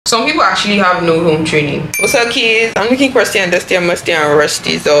Some people actually have no home training. What's up, kids? I'm looking crusty and dusty and musty and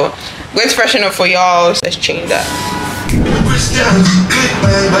rusty, so I'm going to freshen up for y'all. Let's change that.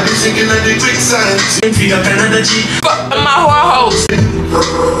 But my whole house.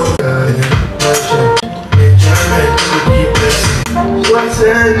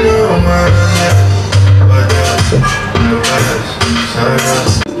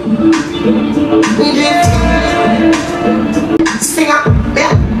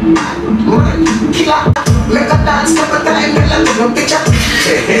 Make a dance couple times, girl, and take a picture.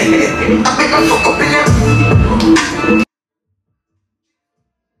 I pick up fuck up in there.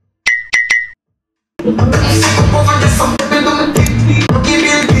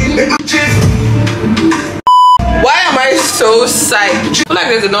 Why am I so psyched? I feel like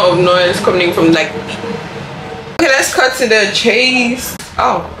there's a lot of noise coming from like. Okay, let's cut to the chase.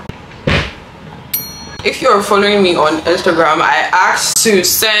 Oh. If you're following me on Instagram, I asked to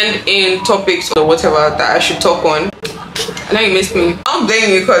send in topics or whatever that I should talk on. And now you missed me. I don't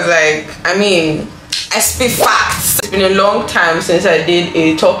blame you because, like, I mean, I spit facts. It's been a long time since I did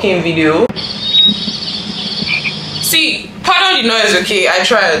a talking video. See, pardon the noise, okay? I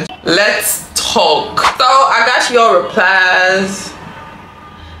tried. Let's talk. So I got your replies.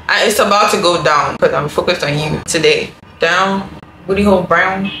 And it's about to go down because I'm focused on you today. Down. Booty hole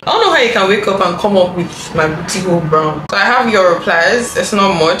brown. I don't know how you can wake up and come up with my booty hole brown. So I have your replies. It's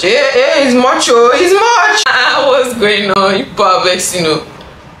not much. It's much. Oh, it's much. What's going on? You people are vexing, you know.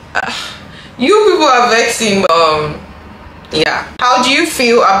 You people are vexing. Yeah. How do you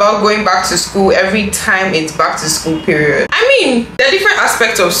feel about going back to school every time it's back to school period? I mean, there are different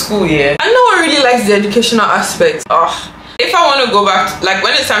aspects of school, yeah. And no one really likes the educational aspect. If I want to go back, like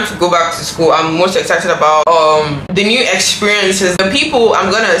when it's time to go back to school, I'm most excited about the new experiences, the people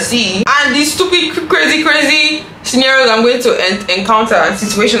I'm gonna see, and these stupid, crazy scenarios I'm going to encounter and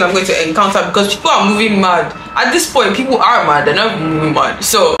situations I'm going to encounter, because people are moving mad. At this point, people are mad, they're not moving mad.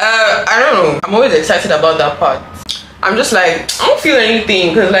 So I don't know, I'm always excited about that part. I'm just like, I don't feel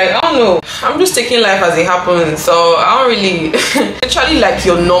anything because, like, I don't know, I'm just taking life as it happens. So I don't really actually like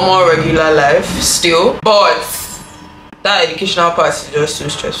your normal regular life still, but that educational part is just too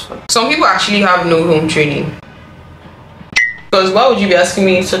stressful. Some people actually have no home training. Because why would you be asking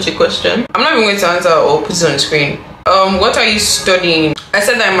me such a question? I'm not even going to answer or put it on the screen. What are you studying? I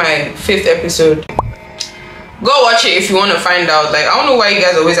said that in my 5th episode. Go watch it if you want to find out. Like, I don't know why you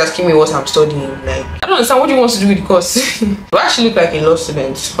guys are always asking me what I'm studying. Like, I don't understand what you want to do with the course. Do I actually look like a law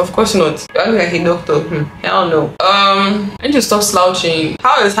student? Of course not. Do I look like a doctor? Hell no. I need to stop slouching.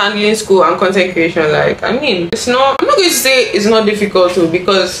 How is handling school and content creation like? I mean, it's not, I'm not going to say it's not difficult too,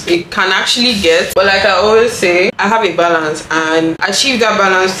 because it can actually get, but like I always say, I have a balance, and achieve that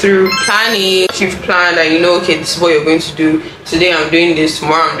balance through planning. You've planned and you know, okay, this is what you're going to do. Today I'm doing this,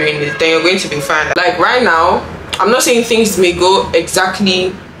 tomorrow I'm doing this, then you're going to be fine. Like right now, I'm not saying things may go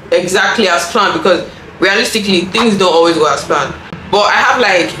exactly as planned, because realistically things don't always go as planned, but I have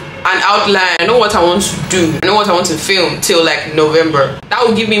like an outline. I know what I want to do, I know what I want to film till like November. That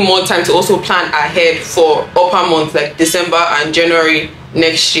will give me more time to also plan ahead for upper months like December and January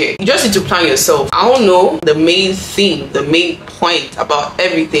next year. You just need to plan yourself. I don't know, the main thing, the main point about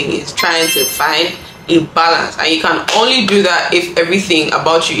everything is trying to find a balance, and you can only do that if everything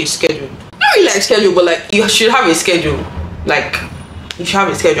about you is scheduled. Not really like schedule, but like you should have a schedule. Like you should have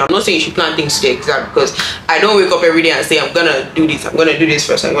a schedule. I'm not saying you should plan things to the exact, because I don't wake up every day and say I'm gonna do this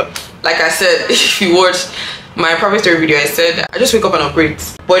first. Like I said, if you watch my private story video, I said I just wake up and operate,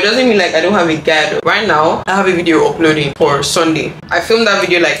 but it doesn't mean like I don't have a guide. Right now I have a video uploading for Sunday. I filmed that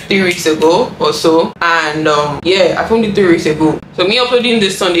video like 3 weeks ago or so, and yeah, I filmed it 3 weeks ago. So me uploading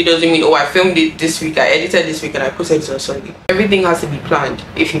this Sunday doesn't mean, oh, I filmed it this week, I edited this week, and I posted it on Sunday. Everything has to be planned,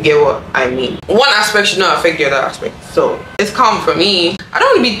 if you get what I mean. One aspect should not affect the other aspect. So it's calm for me. I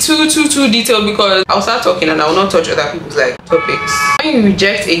don't want to be too detailed, because I'll start talking and I will not touch other people's like topics. When you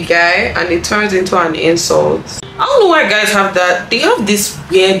reject a guy and it turns into an insult, I don't know why guys have that. They have this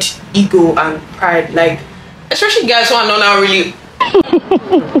weird ego and pride, like especially guys who are not really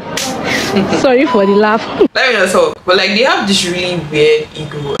sorry for the laugh. Let me not talk, but like they have this really weird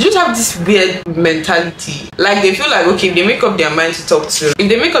ego. They just have this weird mentality. Like they feel like, okay, if they make up their mind to talk to, if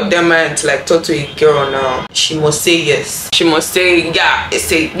they make up their mind to like talk to a girl now, she must say yes. She must say, yeah,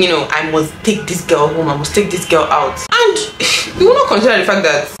 say, you know, I must take this girl home, I must take this girl out. And you will not consider the fact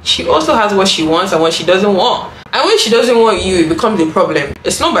that she also has what she wants and what she doesn't want. And when she doesn't want you, it becomes a problem.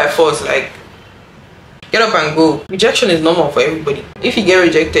 It's not by force. Like, get up and go. Rejection is normal for everybody. If you get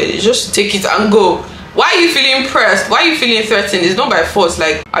rejected, it's just take it and go. Why are you feeling pressed? Why are you feeling threatened? It's not by force.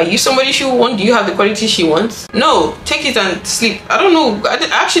 Like, are you somebody she wants? Do you have the quality she wants? No, take it and sleep. I don't know. I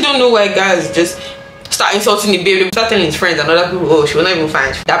actually don't know why guys just start insulting the babe, start telling his friends and other people, oh, she will not even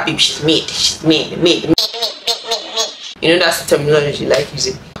find that babe, she's made. You know, that's the terminology like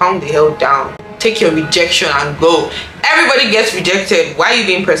using. Calm the hell down. Take your rejection and go. Everybody gets rejected. Why are you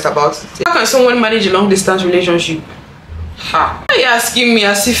being pressed about it? How can someone manage a long distance relationship? Ha. Why are you asking me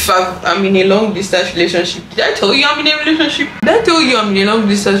as if I'm in a long distance relationship? Did I tell you I'm in a relationship? Did I tell you I'm in a long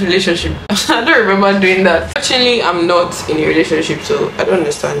distance relationship? I don't remember doing that. Actually, I'm not in a relationship, so I don't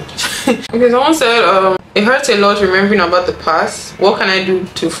understand. Okay, someone said, it hurts a lot remembering about the past. What can I do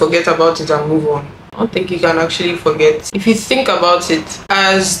to forget about it and move on? I don't think you can actually forget. If you think about it,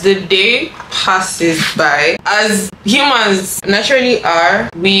 as the day passes by, as humans naturally are,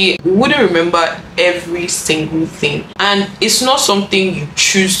 we wouldn't remember every single thing. And it's not something you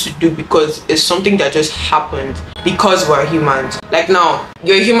choose to do because it's something that just happened because we're humans. Like now,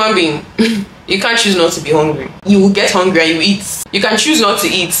 you're a human being. You can't choose not to be hungry. You will get hungry and you eat. You can choose not to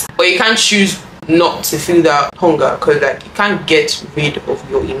eat, or you can't choose not to feel that hunger, because like you can't get rid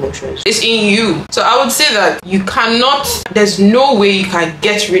of your emotions. It's in you. So I would say that you cannot, there's no way you can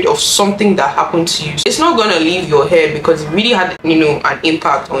get rid of something that happened to you. It's not gonna leave your head because it really had, you know, an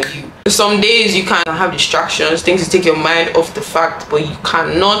impact on you. Some days you can have distractions, things to take your mind off the fact, but you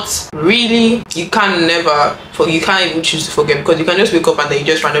cannot really, you can't even choose to forget, because you can just wake up and then you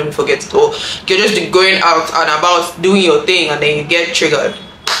just randomly forget it, or you're just going out and about doing your thing and then you get triggered.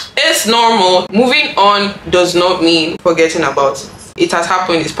 It's normal. Moving on does not mean forgetting about it. It has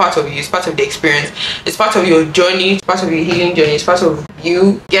happened. It's part of you. It's part of the experience. It's part of your journey. It's part of your healing journey. It's part of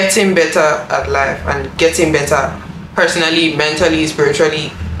you getting better at life and getting better personally, mentally,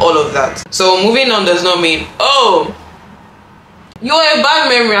 spiritually, all of that. So moving on does not mean, oh, you're a bad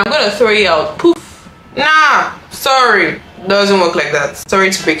memory, I'm gonna throw you out. Poof. Nah, sorry. Doesn't work like that. Sorry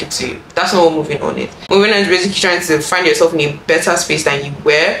to break it to you. That's not what moving on is. Moving on is basically trying to find yourself in a better space than you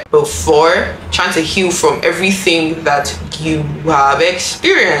were before, trying to heal from everything that you have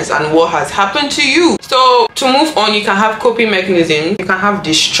experienced and what has happened to you. So to move on, you can have coping mechanisms, you can have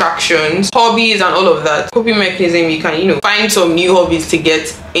distractions, hobbies and all of that. Coping mechanism, you can, you know, find some new hobbies to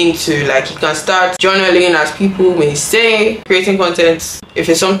get into. Like you can start journaling, as people may say, creating content. If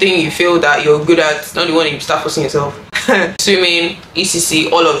it's something you feel that you're good at, not the one you start forcing yourself. Swimming,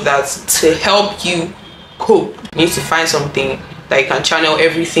 etc., all of that, to help you cope. You need to find something that you can channel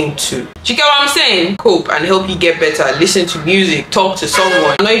everything to. Do you get what I'm saying? Cope and help you get better. Listen to music, talk to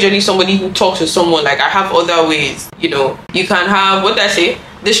someone. I'm not usually somebody who talks to someone. Like I have other ways, you know. You can have, what did I say?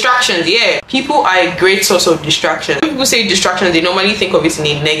 Distractions. Yeah, people are a great source of distraction. When people say distractions, they normally think of it in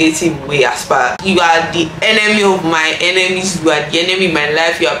a negative way, as far you are the enemy of my enemies, you are the enemy in my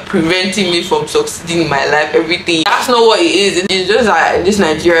life, you are preventing me from succeeding in my life, everything. That's not what it is. It's just like in this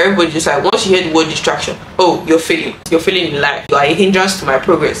Nigeria, everybody just like, once you hear the word distraction, oh, you're failing in life, you are a hindrance to my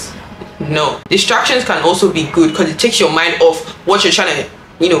progress. No, distractions can also be good because it takes your mind off what you're trying to,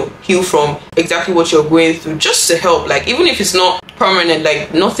 you know, heal from, exactly what you're going through, just to help. Like even if it's not permanent,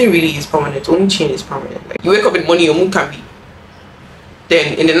 like nothing really is permanent, only change is permanent. Like you wake up in the morning, your mood can be,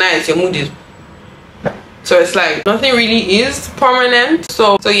 then in the night your mood is, so it's like nothing really is permanent.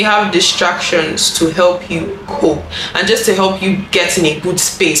 So you have distractions to help you cope and just to help you get in a good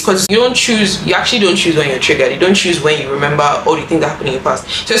space, because you actually don't choose when you're triggered. You don't choose when you remember all the things that happened in your past.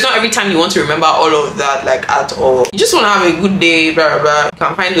 So it's not every time you want to remember all of that, like at all. You just want to have a good day, blah blah blah. You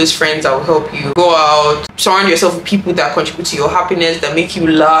can find those friends that will help you go out, surround yourself with people that contribute to your happiness, that make you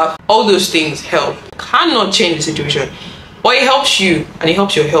laugh. All those things help. Cannot change the situation, but it helps you and it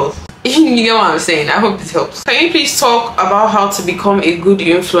helps your health. You get what I'm saying? I hope this helps. Can you please talk about how to become a good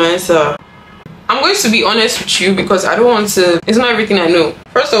influencer? I'm going to be honest with you because I don't want to, it's not everything I know.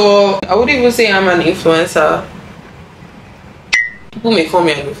 First of all, I wouldn't even say I'm an influencer. People may call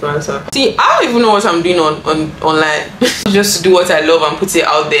me an influencer. See, I don't even know what I'm doing online. Just do what I love and put it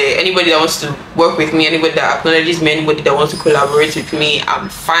out there. Anybody that wants to work with me, anybody that acknowledges me, anybody that wants to collaborate with me, I'm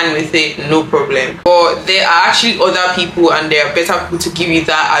fine with it, no problem. But there are actually other people, and there are better people to give you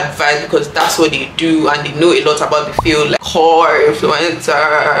that advice because that's what they do and they know a lot about the field. Like core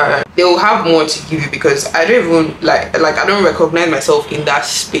influencer, they will have more to give you because I don't even like I don't recognize myself in that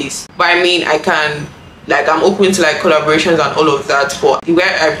space. But I mean, I can. Like I'm open to like collaborations and all of that, but the way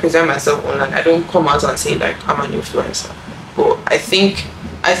I present myself online, I don't come out and say like I'm an influencer. But I think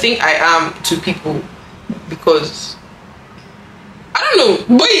I am to people because I I don't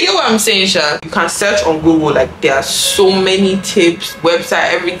know, but you get what I'm saying, Sha. You can search on Google, like there are so many tips,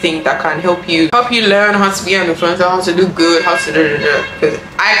 website, everything that can help you learn how to be an influencer, how to do good, how to do. Because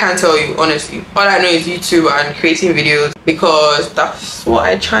I can't tell you honestly. All I know is YouTube and creating videos, because that's what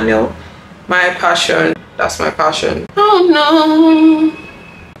I channel. My passion. That's my passion. Oh no.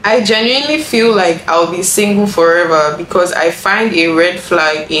 I genuinely feel like I'll be single forever because I find a red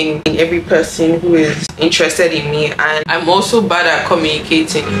flag in every person who is interested in me, and I'm also bad at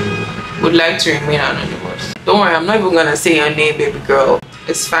communicating. Would like to remain anonymous. Don't worry, I'm not even gonna say your name, baby girl.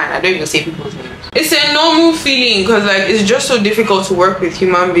 It's fine. I don't even say people's names. It's a normal feeling because like it's just so difficult to work with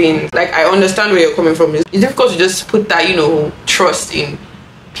human beings. Like I understand where you're coming from. It's difficult to just put that, you know, trust in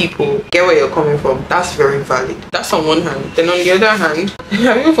people. Get where you're coming from. That's very valid. That's on one hand. Then on the other hand,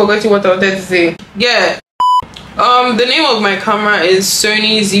 have you forgotten what I wanted to say? Yeah. The name of my camera is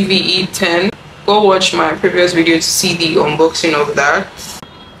Sony ZV-E10. Go watch my previous video to see the unboxing of that.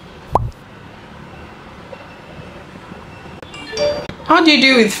 How do you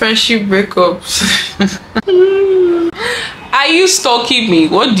deal with friendship breakups? Are you stalking me?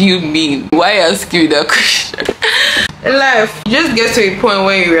 What do you mean? Why ask you that question? In life, you just get to a point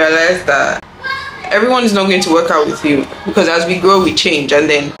where you realize that everyone is not going to work out with you, because as we grow we change, and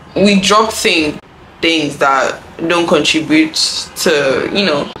then we drop things that don't contribute to, you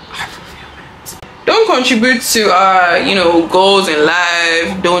know, our, you know, goals in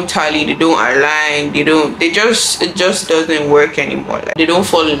life. Don't tally, they don't align, it just doesn't work anymore. Like, they don't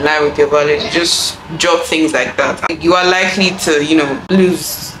fall in line with your values. You just drop things like that, and you are likely to, you know,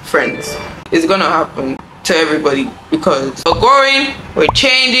 lose friends. It's gonna happen to everybody, because we're growing, we're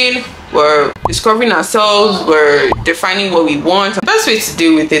changing, we're discovering ourselves, we're defining what we want. The best way to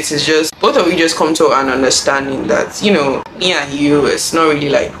deal with it is just both of you just come to an understanding that, you know, me and you, it's not really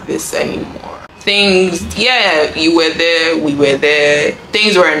like this anymore. Things, yeah, you were there, we were there,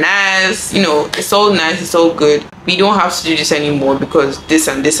 things were nice, you know, it's all nice, it's all good. We don't have to do this anymore because this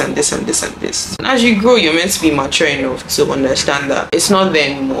and this and this and this and this. And as you grow, you're meant to be mature enough to understand that it's not there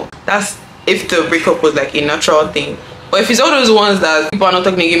anymore. That's if the breakup was like a natural thing. But if it's all those ones that people are not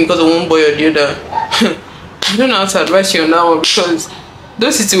talking again because of one boy or the other, I don't know how to advise you on that one, because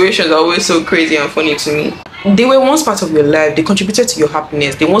those situations are always so crazy and funny to me. They were once part of your life, they contributed to your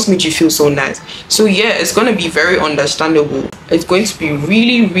happiness, they once made you feel so nice. So yeah, it's going to be very understandable. It's going to be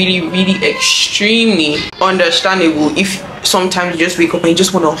really extremely understandable if sometimes you just wake up and you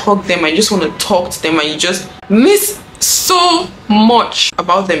just want to hug them and you just want to talk to them and you just miss so much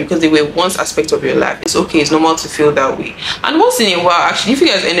about them because they were once aspect of your life. It's okay, it's normal to feel that way. And once in a while, actually, if you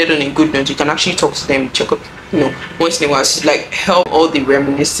guys ended on a good note, you can actually talk to them, check up, you know, once in a while, like help all the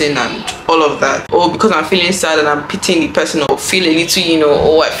reminiscing and all of that. Oh, because I'm feeling sad and I'm pitying the person, or feel a little, you know,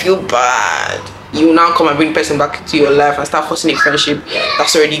 oh, I feel bad. You now come and bring the person back to your life and start forcing a friendship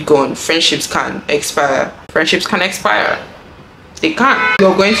that's already gone. Friendships can expire. Friendships can expire. They can't.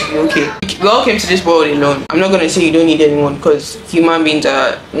 You're going to be okay. We all came to this world alone. I'm not going to say you don't need anyone, because human beings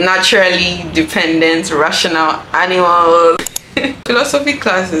are naturally dependent, rational animals. Philosophy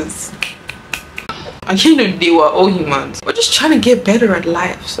classes. At the end of the day, we're all humans. We're just trying to get better at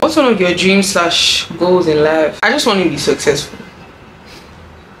life. So what's one of your dreams / goals in life? I just want to be successful.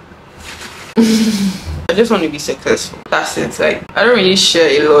 I just want to be successful. That's it. Like, I don't really share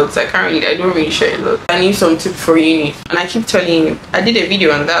a lot. I don't really share a lot. I need some tip for uni, and I keep telling you, I did a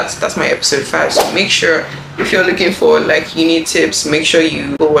video on that. That's my episode 5. So make sure, if you're looking for like uni tips, make sure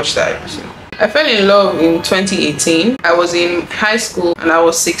you go watch that episode. I fell in love in 2018. I was in high school and I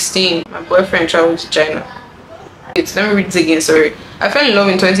was 16. My boyfriend traveled to China. Let me read it again, sorry. I fell in love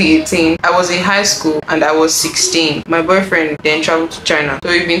in 2018. I was in high school and I was 16. My boyfriend then traveled to China. So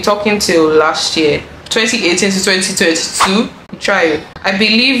we've been talking till last year. 2018 to 2022. Try it. I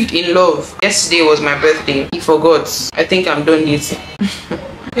believed in love. Yesterday was my birthday. He forgot. I think I'm done dating.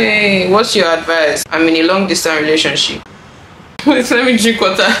 Hey, what's your advice? I'm in a long distance relationship. Wait, let me drink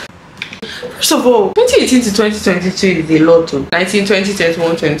water. First of all, 2018 to 2022 is a lot too. 19, 20,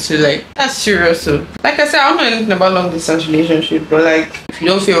 21, 22, like, that's serious too. Like I said, I don't know anything about long distance relationship, but like, if you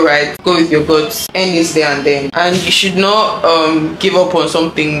don't feel right, go with your guts, end it there and then. And you should not give up on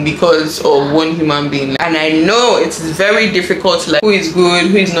something because of one human being. And I know it's very difficult, like, who is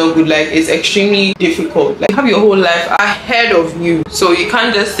good, who is not good, like, it's extremely difficult. Like, you have your whole life ahead of you, so you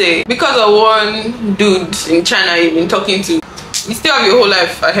can't just say, because of one dude in China you've been talking to, You still have your whole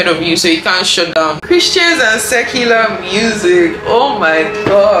life ahead of you, so you can't shut down. Christians and secular music. Oh my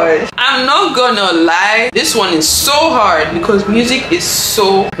gosh. I'm not gonna lie. This one is so hard because music is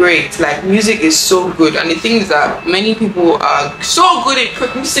so great. Like, music is so good. And the thing is that many people are so good at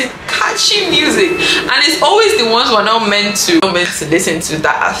producing catchy music. And it's always the ones who are not meant to listen to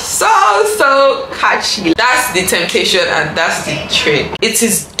that are so catchy. That's the temptation and that's the trick. It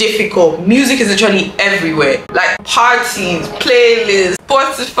is difficult. Music is literally everywhere. Like parties, playlists,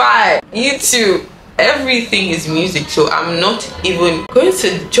 Spotify, YouTube, everything is music. So I'm not even going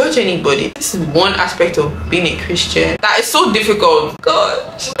to judge anybody. This is one aspect of being a Christian that is so difficult.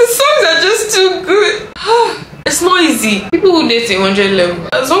 God, the songs are just too good. It's not easy. People who date in 100 level,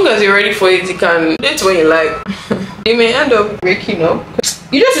 as long as you're ready for it, you can date when you like. They may end up breaking up.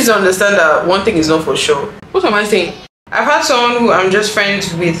 You just need to understand that one thing is not for sure. What am I saying? I've had someone who I'm just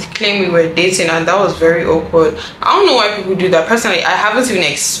friends with claim we were dating, and that was very awkward. I don't know why people do that. Personally, I haven't even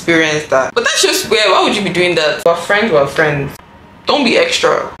experienced that. But that's just weird. Why would you be doing that? We're friends. Don't be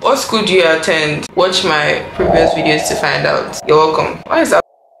extra. What school do you attend? Watch my previous videos to find out. You're welcome. Why is that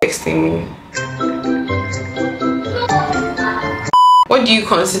texting me? What do you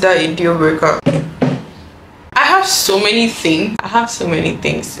consider a deal breaker? I have so many things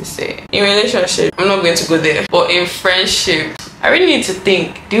to say. In relationship, I'm not going to go there. But in friendship, I really need to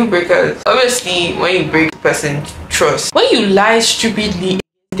think. Deal breakers. Obviously, when you break the person's trust, when you lie stupidly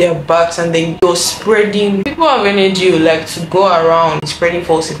their backs and then you're spreading, people have energy who like to go around spreading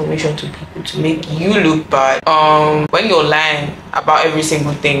false information to people to make you look bad. When you're lying about every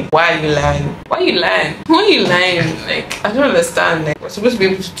single thing, why are you lying? Like, I don't understand. Like, we're supposed to be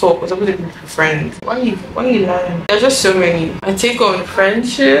able to talk, we're supposed to be friends. Why are you lying? There's just so many. I take on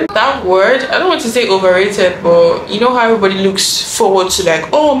friendship, that word, I don't want to say overrated, but you know how everybody looks forward to, like,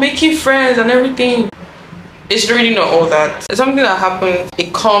 oh, making friends and everything. It's really not all that. It's something that happens,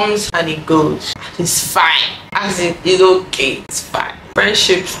 it comes and it goes. It's fine. As it is okay, it's fine.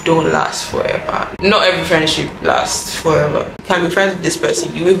 Friendships don't last forever. Not every friendship lasts forever. You can be friends with this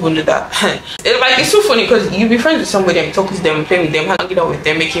person, you even know that. It's so funny because you be friends with somebody and talking to them, playing with them, hanging out with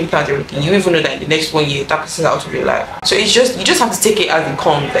them, making plans, everything. You even know that in the next 1 year that person's out of your life. So it's just, you just have to take it as it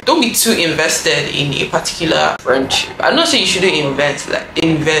comes. Like, don't be too invested in a particular friendship. I'm not saying you shouldn't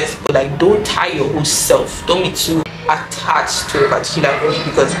invest, but like, don't tie your whole self. Don't be too attached to a particular friendship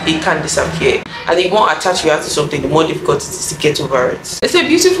because it can disappear. And the more attached you are to something, the more difficult it is to get over it. It's a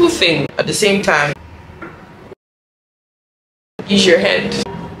beautiful thing. At the same time, use your head.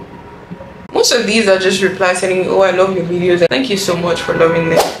 Most of these are just replies saying, oh, I love your videos. Thank you so much for loving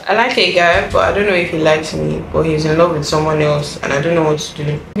them. I like a guy, but I don't know if he likes me, but he's in love with someone else and I don't know what to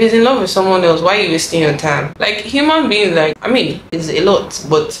do. If he's in love with someone else, why are you wasting your time? Like, human beings, like, I mean, it's a lot,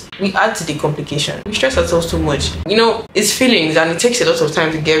 but we add to the complication. We stress ourselves too much. You know, it's feelings and it takes a lot of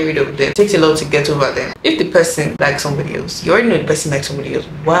time to get rid of them. It takes a lot to get over them. If the person likes somebody else, you already know the person likes somebody else.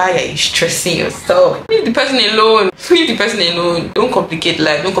 Why are you stressing yourself? Leave the person alone. Leave the person alone. Don't complicate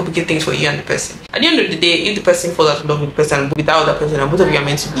life. Don't complicate things for you and the person. At the end of the day, if the person falls out of love with the person without that person and both of you are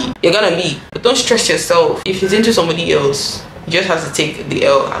meant to be, you're gonna be. But don't stress yourself. If he's into somebody else, you just have to take the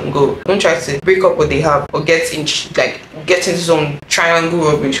L and go. Don't try to break up what they have or get into some triangle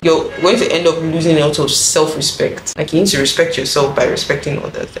rubbish. You're going to end up losing a lot of self-respect. Like, you need to respect yourself by respecting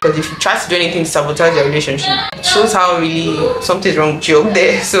others. Because if you try to do anything to sabotage your relationship, it shows how really something's wrong with you up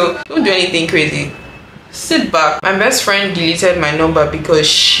there. So don't do anything crazy. Sit back. My best friend deleted my number because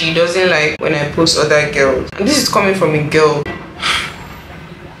she doesn't like when I post other girls. And this is coming from a girl.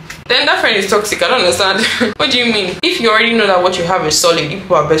 Then that friend is toxic. I don't understand. What do you mean? If you already know that what you have is solid, if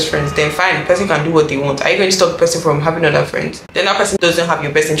people are best friends, then fine, the person can do what they want. Are you going to stop the person from having other friends? Then that person doesn't have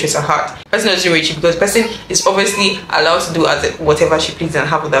your best interest at heart. The person doesn't reach you because the person is obviously allowed to do as whatever she pleases and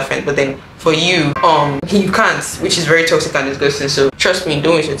have other friends, but then for you, you can't, which is very toxic and disgusting. So trust me,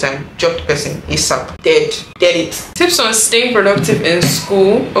 don't waste your time. Drop the person ASAP. Dead it. Tips on staying productive in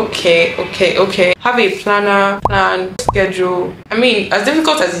school. Okay. Have a plan, schedule. I mean, as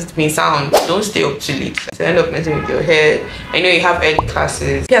difficult as it may sound, don't stay up too late. To end up messing with your head. I know you have early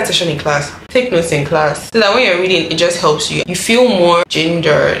classes. Pay attention in class. Take notes in class. So that when you're reading, it just helps you. You feel more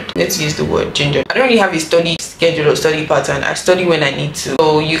gingered. Let's use the word gingered. I don't really have a study schedule or study pattern. I study when I need to.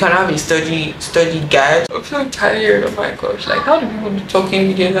 So you can have a study guide. I'm so tired. Oh my gosh. Like, how do people be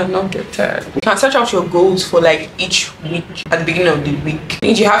talking videos and not get tired? You can search out your goals for like each week at the beginning of the week.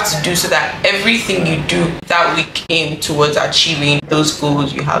 Things you have to do so that everything you do that week aim towards achieving those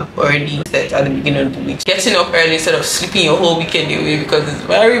goals you have already set at the beginning of the week. Getting up early instead of sleeping your whole weekend away, because it's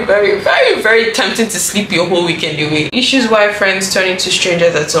very tempting to sleep your whole weekend away. Issues why friends turn into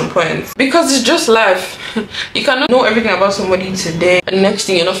strangers at some point. Because it's just life. You cannot know everything about somebody today and next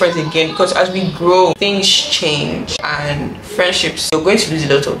thing you're not friends again, because as we grow, things change and friendships, you're going to lose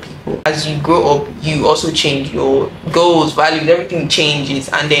a lot of people. As you grow up, you also change. Your goals, values, everything changes.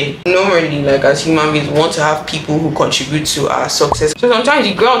 And then normally, like as human beings, we want to have people who contribute to our success. So sometimes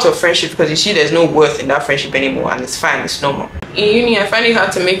you grow out of friendship because you see there's no worth in that friendship anymore, and it's fine, it's normal. In uni, I find it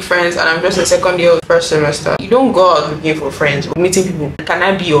hard to make friends, and I'm just in second year of first semester. You don't go out looking for friends or meeting people. Can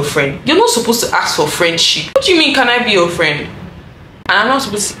I be your friend? You're not supposed to ask for friendship. What do you mean, can I be your friend? And I'm not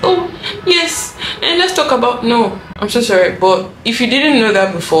supposed to say, oh yes, and let's talk about. No, I'm so sorry, but if you didn't know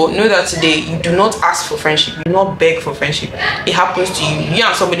that before, know that today. You do not ask for friendship, you do not beg for friendship. It happens to you. You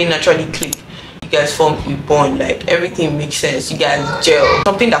and somebody naturally click, you guys form a bond, like everything makes sense, you guys gel.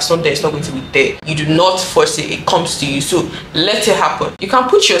 Something that's not there is not going to be there. You do not force it, it comes to you. So let it happen. You can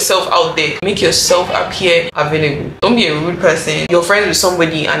put yourself out there, make yourself appear available. Don't be a rude person. You're friends with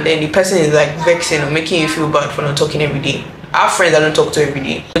somebody and then the person is like vexing or making you feel bad for not talking every day. I have friends I don't talk to every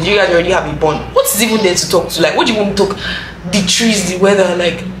day, but you guys already have a bond. What is even there to talk to? Like, what do you want to talk? The trees, the weather.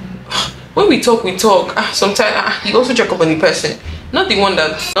 Like, when we talk, sometimes you also check up on the person. Not the one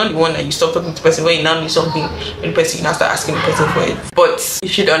that you stop talking to the person when you now need something, when the person, you now start asking the person for it. But you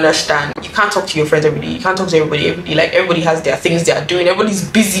should understand, you can't talk to your friends every day. You can't talk to everybody every day. Like, everybody has their things they are doing.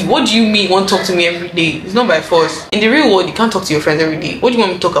 Everybody's busy. What do you mean you want to talk to me every day? It's not by force. In the real world, you can't talk to your friends every day. What do you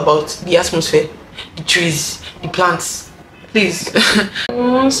want me to talk about? The atmosphere, the trees, the plants. Please.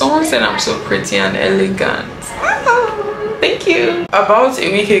 Oh, someone said I'm so pretty and elegant. Thank you. About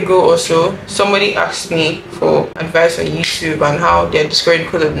a week ago or so, somebody asked me for advice on YouTube and how they're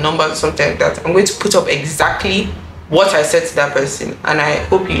discouraged because of the numbers or something like that. I'm going to put up exactly what I said to that person, and I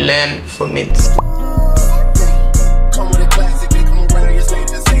hope you learn from it.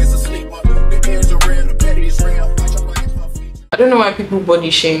 I don't know why people body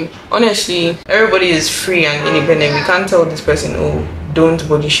shame. Honestly, everybody is free and independent. We can't tell this person, oh, don't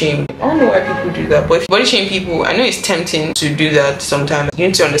body shame. I don't know why people do that, but if you body shame people, I know it's tempting to do that sometimes. You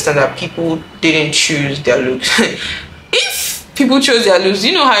need to understand that people didn't choose their looks. If people chose their looks,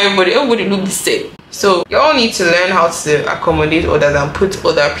 you know how everybody look the same. So you all need to learn how to accommodate others and put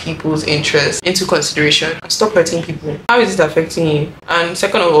other people's interests into consideration and stop hurting people. How is it affecting you? And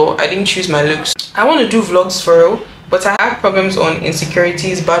second of all, I didn't choose my looks. I want to do vlogs for real, but I have problems on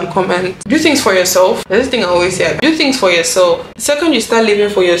insecurities, bad comments. Do things for yourself. There's this thing I always say, do things for yourself. The second you start living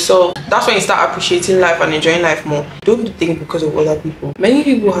for yourself, that's when you start appreciating life and enjoying life more. Don't do things because of other people. Many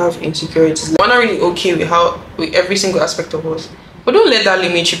people have insecurities. We're not really okay with every single aspect of us. But don't let that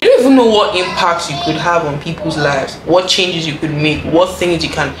limit you. You don't even know what impacts you could have on people's lives, what changes you could make, what things you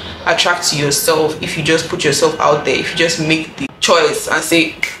can attract to yourself if you just put yourself out there, if you just make the choice and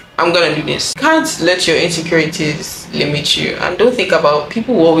say, I'm gonna do this. You can't let your insecurities limit you. And don't think about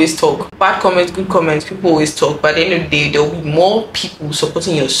people who always talk. Bad comments, good comments, people always talk. But at the end of the day, there will be more people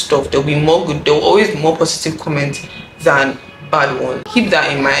supporting your stuff. There will be more good, there will always be more positive comments than bad ones. Keep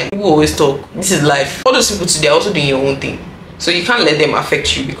that in mind. People always talk. This is life. All those people today are also doing your own thing. So you can't let them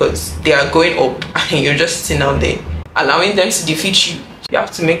affect you because they are going up and you're just sitting out there, allowing them to defeat you. You have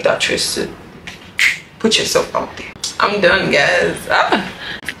to make that choice to put yourself out there. I'm done, guys.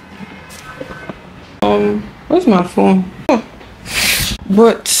 Where's my phone? Oh.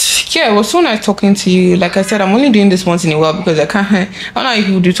 But yeah, it was so nice talking to you. Like I said, I'm only doing this once in a while because I don't know if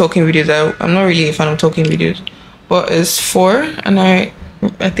people do talking videos. I'm not really a fan of talking videos. But it's 4 and I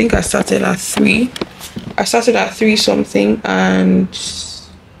think I started at 3. I started at 3 something, and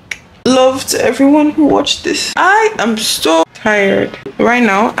love to everyone who watched this. I am so tired right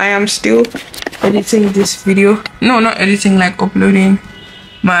now. I am still editing this video. No, not editing, like uploading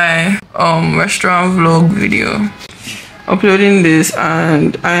my restaurant vlog video. Uploading this,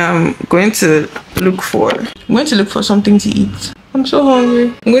 and I am going to look for something to eat. I'm so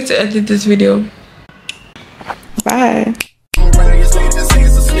hungry. I'm going to edit this video. Bye.